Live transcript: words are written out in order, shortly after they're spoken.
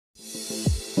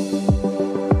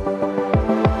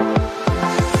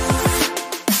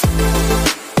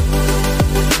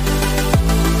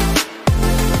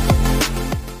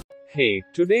Hey,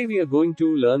 today we are going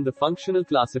to learn the functional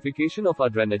classification of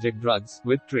adrenergic drugs,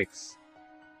 with tricks.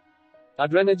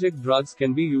 Adrenergic drugs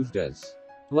can be used as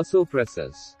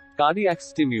vasopressors, cardiac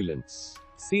stimulants,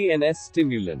 CNS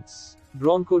stimulants,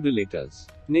 bronchodilators,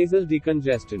 nasal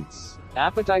decongestants,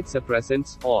 appetite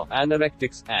suppressants or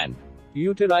anorectics, and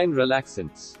uterine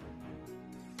relaxants.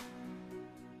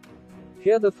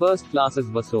 Here the first class is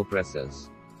vasopressors.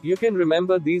 You can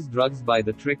remember these drugs by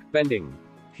the trick pending.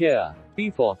 Here, P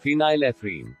for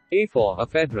phenylephrine, A for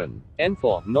ephedrine, N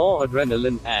for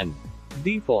noradrenaline, and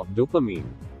D for dopamine.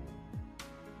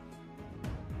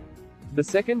 The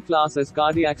second class is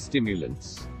cardiac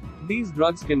stimulants. These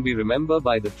drugs can be remembered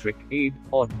by the trick AID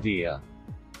or DEA.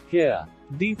 Here,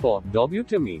 D for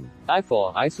dobutamine, I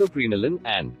for isoprenaline,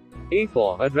 and A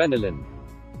for adrenaline.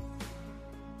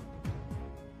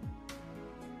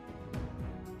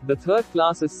 The third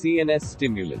class is CNS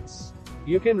stimulants.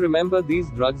 You can remember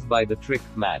these drugs by the trick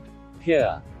MAD.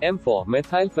 Here, M for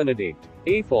methylphenidate,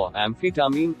 A for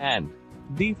amphetamine, and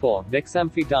D for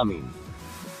dexamphetamine.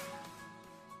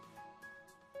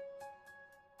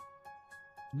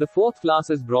 The fourth class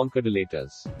is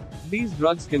bronchodilators. These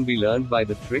drugs can be learned by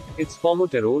the trick it's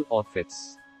formoterol or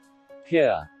FITS.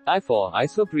 Here, I for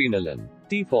isoprenaline,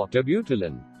 T for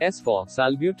terbutaline, S for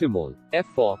salbutamol, F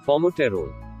for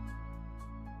formoterol.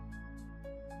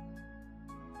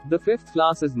 The fifth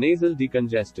class is nasal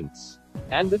decongestants.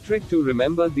 And the trick to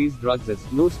remember these drugs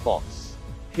is nose pops.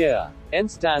 Here, N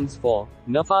stands for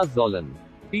nafazoline,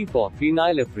 P for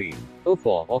phenylephrine, O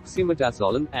for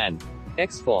oxymetazoline, and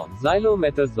X for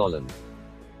xylometazoline.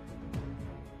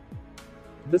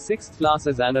 The sixth class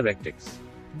is anorectics.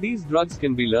 These drugs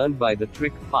can be learned by the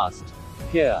trick FAST.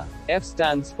 Here, F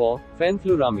stands for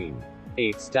phenfluramine,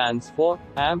 A stands for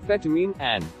amphetamine,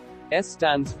 and S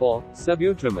stands for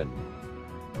sibutramine.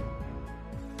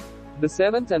 The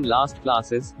seventh and last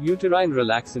class is uterine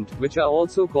relaxant, which are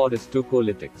also called as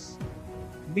tocolytics.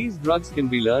 These drugs can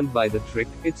be learned by the trick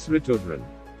it's ritodrine.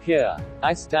 Here,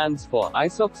 I stands for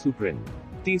isoxsuprine,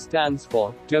 T stands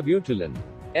for terbutaline,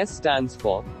 S stands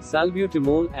for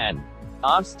salbutamol, and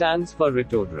R stands for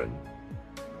ritodrine.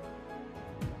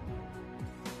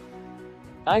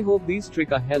 I hope these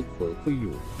tricks are helpful for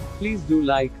you. Please do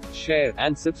like, share,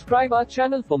 and subscribe our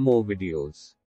channel for more videos.